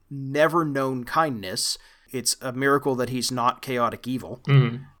never known kindness. It's a miracle that he's not chaotic evil.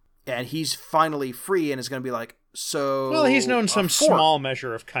 Mm-hmm. And he's finally free and is going to be like, so... Well, he's known some small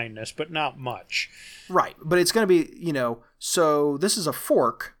measure of kindness, but not much. Right. But it's going to be, you know, so this is a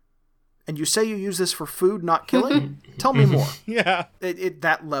fork, and you say you use this for food, not killing? Tell me more. Yeah.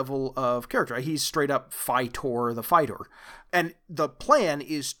 That level of character. He's straight up Fightor the fighter. And the plan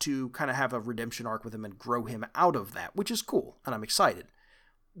is to kind of have a redemption arc with him and grow him out of that, which is cool, and I'm excited.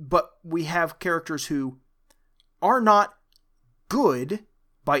 But we have characters who are not good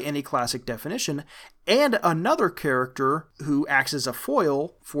by any classic definition, and another character who acts as a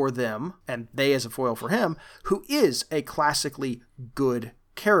foil for them, and they as a foil for him, who is a classically good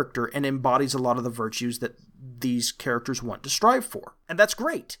character and embodies a lot of the virtues that these characters want to strive for. And that's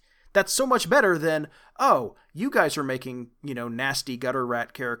great. That's so much better than, oh, you guys are making, nasty gutter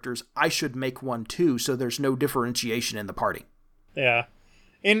rat characters. I should make one too, so there's no differentiation in the party. Yeah.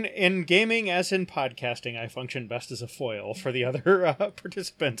 In gaming, as in podcasting, I function best as a foil for the other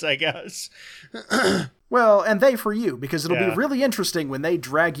participants, I guess. Well, and they for you, because it'll be really interesting when they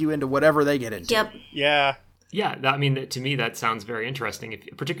drag you into whatever they get into. Yep. Yeah. Yeah, I mean, to me, that sounds very interesting,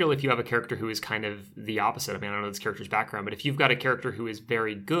 particularly if you have a character who is kind of the opposite. I mean, I don't know this character's background, but if you've got a character who is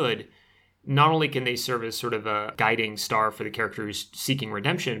very good, not only can they serve as sort of a guiding star for the character who's seeking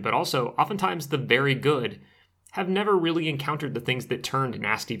redemption, but also oftentimes the very good have never really encountered the things that turned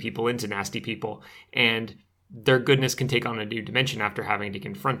nasty people into nasty people, and their goodness can take on a new dimension after having to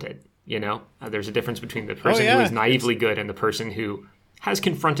confront it. There's a difference between the person who is naively good and the person who has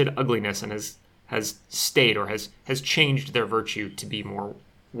confronted ugliness and has stayed or has changed their virtue to be more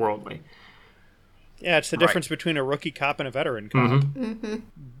worldly. Yeah, it's the difference between a rookie cop and a veteran cop.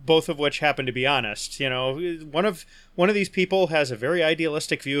 Both of which happen to be honest. One of these people has a very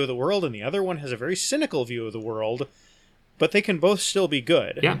idealistic view of the world, and the other one has a very cynical view of the world. But they can both still be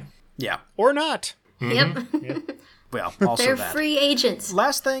good. Yeah. Or not. Yep. Well, also They're that. free agents.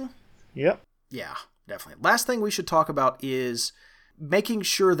 Last thing. Yep. Yeah, definitely. Last thing we should talk about is making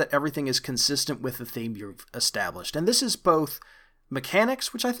sure that everything is consistent with the theme you've established. And this is both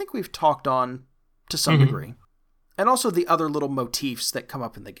mechanics, which I think we've talked on to some degree, and also the other little motifs that come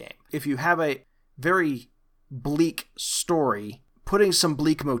up in the game. If you have a very bleak story, putting some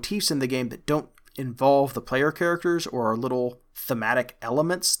bleak motifs in the game that don't involve the player characters or are little thematic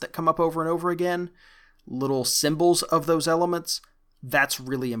elements that come up over and over again, little symbols of those elements, that's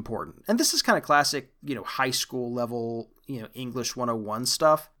really important. And this is kind of classic, high school level, English 101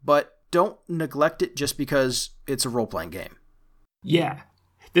 stuff, but don't neglect it just because it's a role-playing game. Yeah.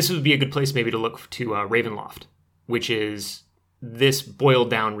 This would be a good place maybe to look to Ravenloft, which is this boiled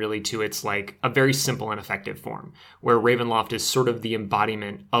down really to its like a very simple and effective form, where Ravenloft is sort of the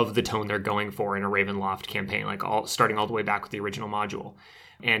embodiment of the tone they're going for in a Ravenloft campaign, like starting all the way back with the original module.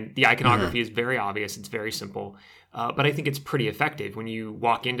 And the iconography is very obvious. It's very simple. But I think it's pretty effective. When you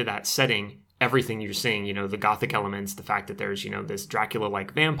walk into that setting, everything you're seeing, the Gothic elements, the fact that there's, this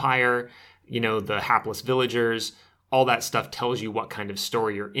Dracula-like vampire, the hapless villagers, all that stuff tells you what kind of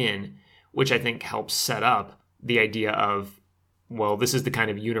story you're in, which I think helps set up the idea of, well, this is the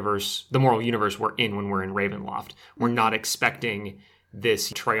kind of universe, the moral universe we're in when we're in Ravenloft. We're not expecting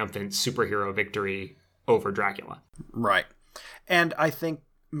this triumphant superhero victory over Dracula. Right. And I think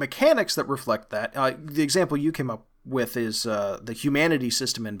mechanics that reflect that, the example you came up with is the humanity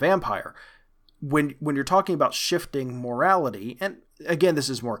system in Vampire. When you're talking about shifting morality, and again, this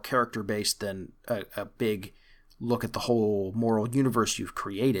is more character-based than a big look at the whole moral universe you've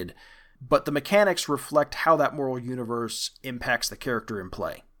created, but the mechanics reflect how that moral universe impacts the character in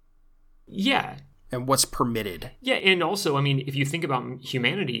play. Yeah. And what's permitted. Yeah, and also, if you think about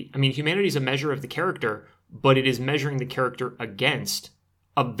humanity, humanity is a measure of the character, but it is measuring the character against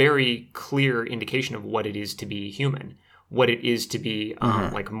a very clear indication of what it is to be human, what it is to be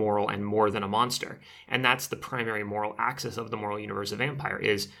like moral and more than a monster. And that's the primary moral axis of the moral universe of Vampire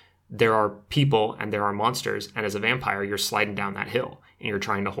is there are people and there are monsters, and as a vampire, you're sliding down that hill and you're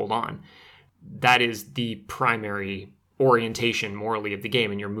trying to hold on. That is the primary orientation morally of the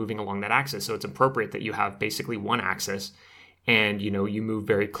game, and you're moving along that axis. So it's appropriate that you have basically one axis and, you move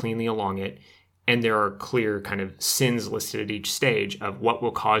very cleanly along it. And there are clear kind of sins listed at each stage of what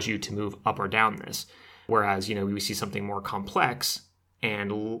will cause you to move up or down this. Whereas, we see something more complex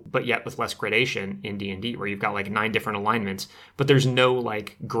but yet with less gradation in D&D, where you've got like 9 different alignments, but there's no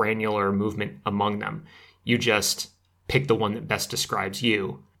like granular movement among them. You just pick the one that best describes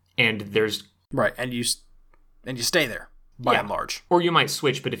you, and there's right, and you stay there by and large. Or you might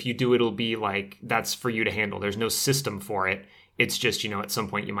switch, but if you do, it'll be like that's for you to handle. There's no system for it. It's just, at some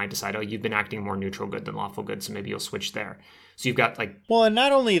point you might decide, oh, you've been acting more neutral good than lawful good, so maybe you'll switch there. So you've got like... Well, and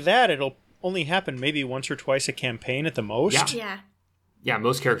not only that, it'll only happen maybe once or twice a campaign at the most. Yeah,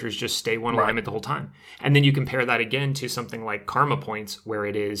 most characters just stay one alignment the whole time. And then you compare that again to something like Karma Points, where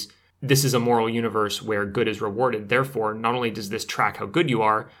it is, this is a moral universe where good is rewarded. Therefore, not only does this track how good you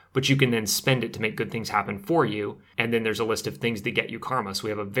are, but you can then spend it to make good things happen for you. And then there's a list of things that get you karma. So we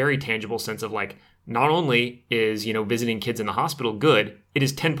have a very tangible sense of like, not only is, visiting kids in the hospital good, it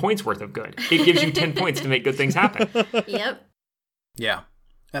is 10 points worth of good. It gives you 10 points to make good things happen. Yep. Yeah.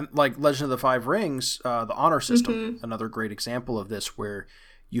 And like Legend of the Five Rings, the honor system, another great example of this, where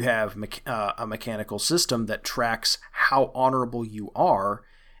you have a mechanical system that tracks how honorable you are,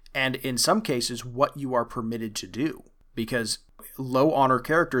 and in some cases, what you are permitted to do. Because low honor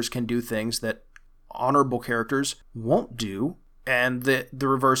characters can do things that honorable characters won't do, And the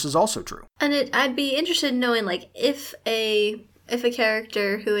reverse is also true. And I'd be interested in knowing, like, if a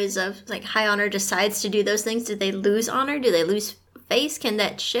character who is of, like, high honor decides to do those things, do they lose honor? Do they lose face? Can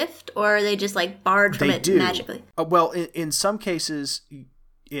that shift? Or are they just, like, barred from it magically? Well, in some cases,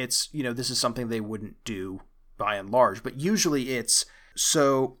 it's, this is something they wouldn't do by and large. But usually it's,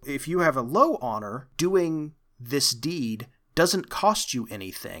 so if you have a low honor, doing this deed doesn't cost you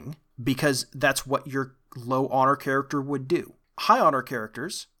anything because that's what your low honor character would do. High honor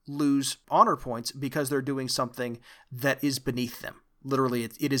characters lose honor points because they're doing something that is beneath them. Literally,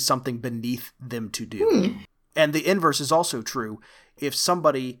 it is something beneath them to do. And the inverse is also true. If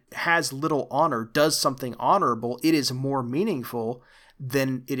somebody has little honor, does something honorable, it is more meaningful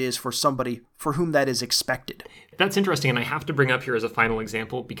than it is for somebody for whom that is expected. That's interesting, and I have to bring up here as a final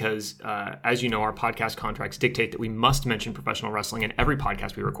example because, as you know, our podcast contracts dictate that we must mention professional wrestling in every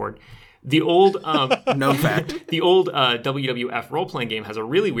podcast we record. The old known fact. The old WWF role-playing game has a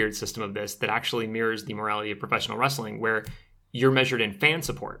really weird system of this that actually mirrors the morality of professional wrestling, where you're measured in fan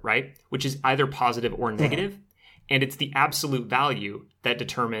support, right? Which is either positive or negative. And it's the absolute value that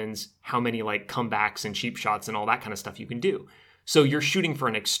determines how many like comebacks and cheap shots and all that kind of stuff you can do. So you're shooting for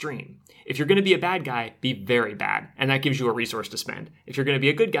an extreme. If you're going to be a bad guy, be very bad, and that gives you a resource to spend. If you're going to be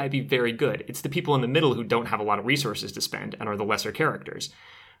a good guy, be very good. It's the people in the middle who don't have a lot of resources to spend and are the lesser characters.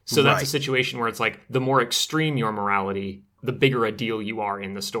 So that's a situation where it's like the more extreme your morality, the bigger a deal you are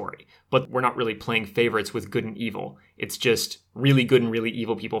in the story. But we're not really playing favorites with good and evil. It's just really good and really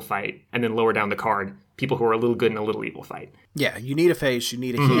evil people fight, and then lower down the card, people who are a little good and a little evil fight. Yeah, you need a face, you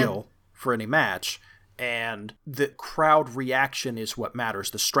need a heel for any match. And the crowd reaction is what matters,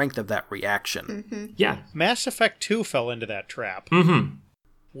 the strength of that reaction. Yeah. Mass Effect 2 fell into that trap.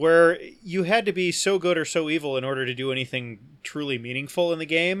 Where you had to be so good or so evil in order to do anything truly meaningful in the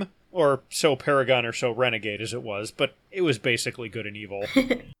game. Or so Paragon or so Renegade as it was, but it was basically good and evil.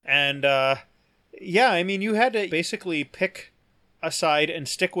 And, yeah, I mean, you had to basically pick a side and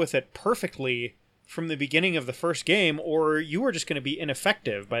stick with it perfectly from the beginning of the first game, or you were just going to be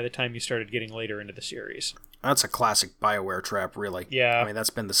ineffective by the time you started getting later into the series. That's a classic BioWare trap, really. Yeah. I mean, that's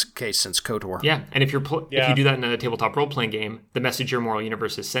been the case since KOTOR. Yeah, and if you do that in a tabletop role-playing game, the message your moral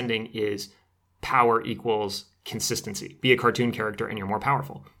universe is sending is power equals consistency. Be a cartoon character and you're more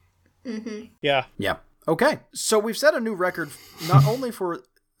powerful. Yeah. Yeah. Okay, so we've set a new record not only for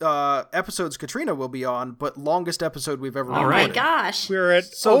episodes Katrina will be on, but longest episode we've ever recorded. Oh my gosh. We're at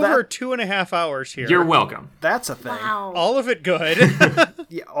over 2.5 hours here. You're welcome. That's a thing. Wow. All of it good.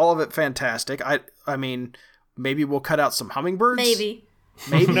 Yeah, all of it fantastic. I mean, maybe we'll cut out some hummingbirds? Maybe.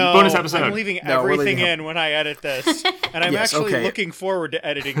 No, Bonus episode. I'm leaving No, we're everything leaving in when I edit this. And I'm Yes, actually okay. looking forward to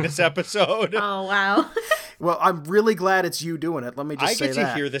editing this episode. Oh, wow. Well, I'm really glad it's you doing it. Let me just I say get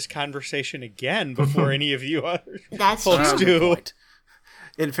that. to hear this conversation again before any of you other That's folks true. do. Good point.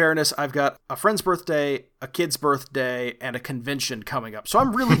 In fairness, I've got a friend's birthday, a kid's birthday, and a convention coming up. So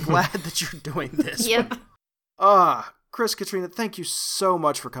I'm really glad that you're doing this. Yep. Chris, Katrina, thank you so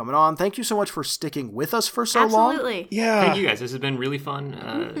much for coming on. Thank you so much for sticking with us for so long. Absolutely. Yeah. Thank you guys. This has been really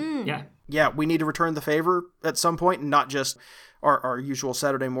fun. Yeah. Yeah, we need to return the favor at some point and not just our usual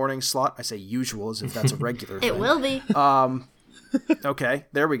Saturday morning slot. I say usual as if that's a regular thing. It will be. Okay,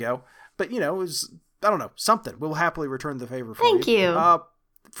 there we go. But, it was, I don't know, something. We'll happily return the favor for you. Thank you.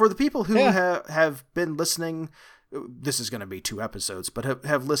 For the people who have been listening, this is going to be 2 episodes, but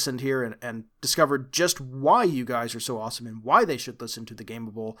have listened here and discovered just why you guys are so awesome and why they should listen to the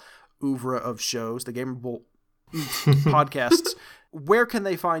Gameable oeuvre of shows, the Gameable podcasts, where can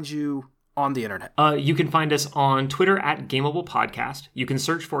they find you on the internet? You can find us on Twitter at Gameable Podcast. You can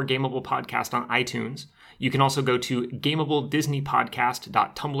search for Gameable Podcast on iTunes. You can also go to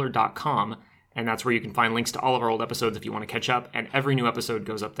gameabledisneypodcast.tumblr.com, and that's where you can find links to all of our old episodes if you want to catch up, and every new episode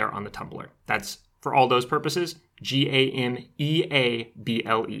goes up there on the Tumblr. That's, for all those purposes, Gameable,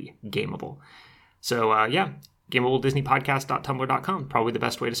 Gameable. So, yeah, gameabledisneypodcast.tumblr.com, probably the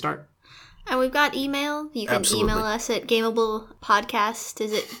best way to start. And we've got email. You can Absolutely. email us at Gameable Podcast.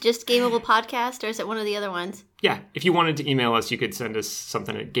 Is it just Gameable Podcast, or is it one of the other ones? Yeah, if you wanted to email us, you could send us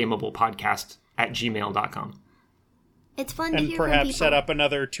something at gameablepodcast@gmail.com. It's fun to And hear from perhaps people. set up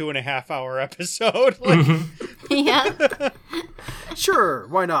another 2.5 hour episode. Yeah. Sure,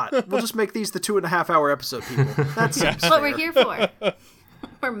 why not? We'll just make these the 2.5 hour episode, people. That's That's what we're here for.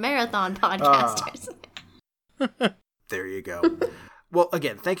 We're marathon podcasters. There you go. Well,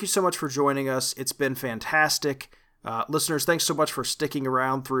 again, thank you so much for joining us. It's been fantastic. Listeners, thanks so much for sticking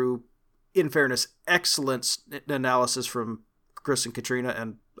around through, in fairness, excellent analysis from Chris and Katrina,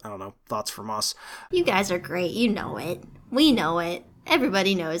 and, I don't know, thoughts from us. You guys are great. You know it. We know it.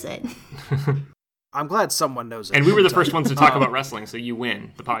 Everybody knows it. I'm glad someone knows it. And we were the first ones to talk about wrestling, so you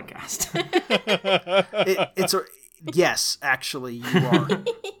win the podcast. Yes, actually, you are.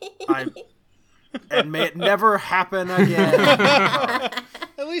 And may it never happen again.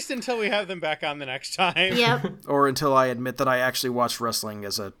 At least until we have them back on the next time. Yep. Or until I admit that I actually watched wrestling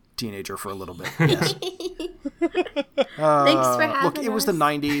as a teenager for a little bit. Yes. Thanks for having Look, it was the us.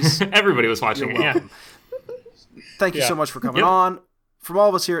 90s. Everybody was watching You're it, yeah. welcome. Thank you so much for coming on. From all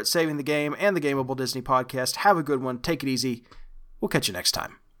of us here at Saving the Game and the Gameable Disney Podcast, have a good one. Take it easy. We'll catch you next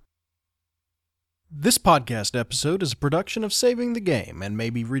time. This podcast episode is a production of Saving the Game and may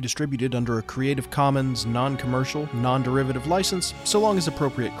be redistributed under a Creative Commons non-commercial, non-derivative license, so long as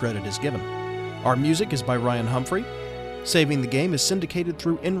appropriate credit is given. Our music is by Ryan Humphrey. Saving the Game is syndicated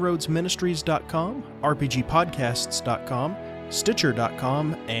through inroadsministries.com, rpgpodcasts.com,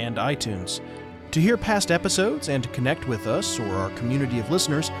 stitcher.com, and iTunes. To hear past episodes and to connect with us or our community of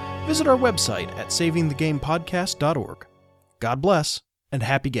listeners, visit our website at savingthegamepodcast.org. God bless, and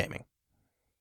happy gaming.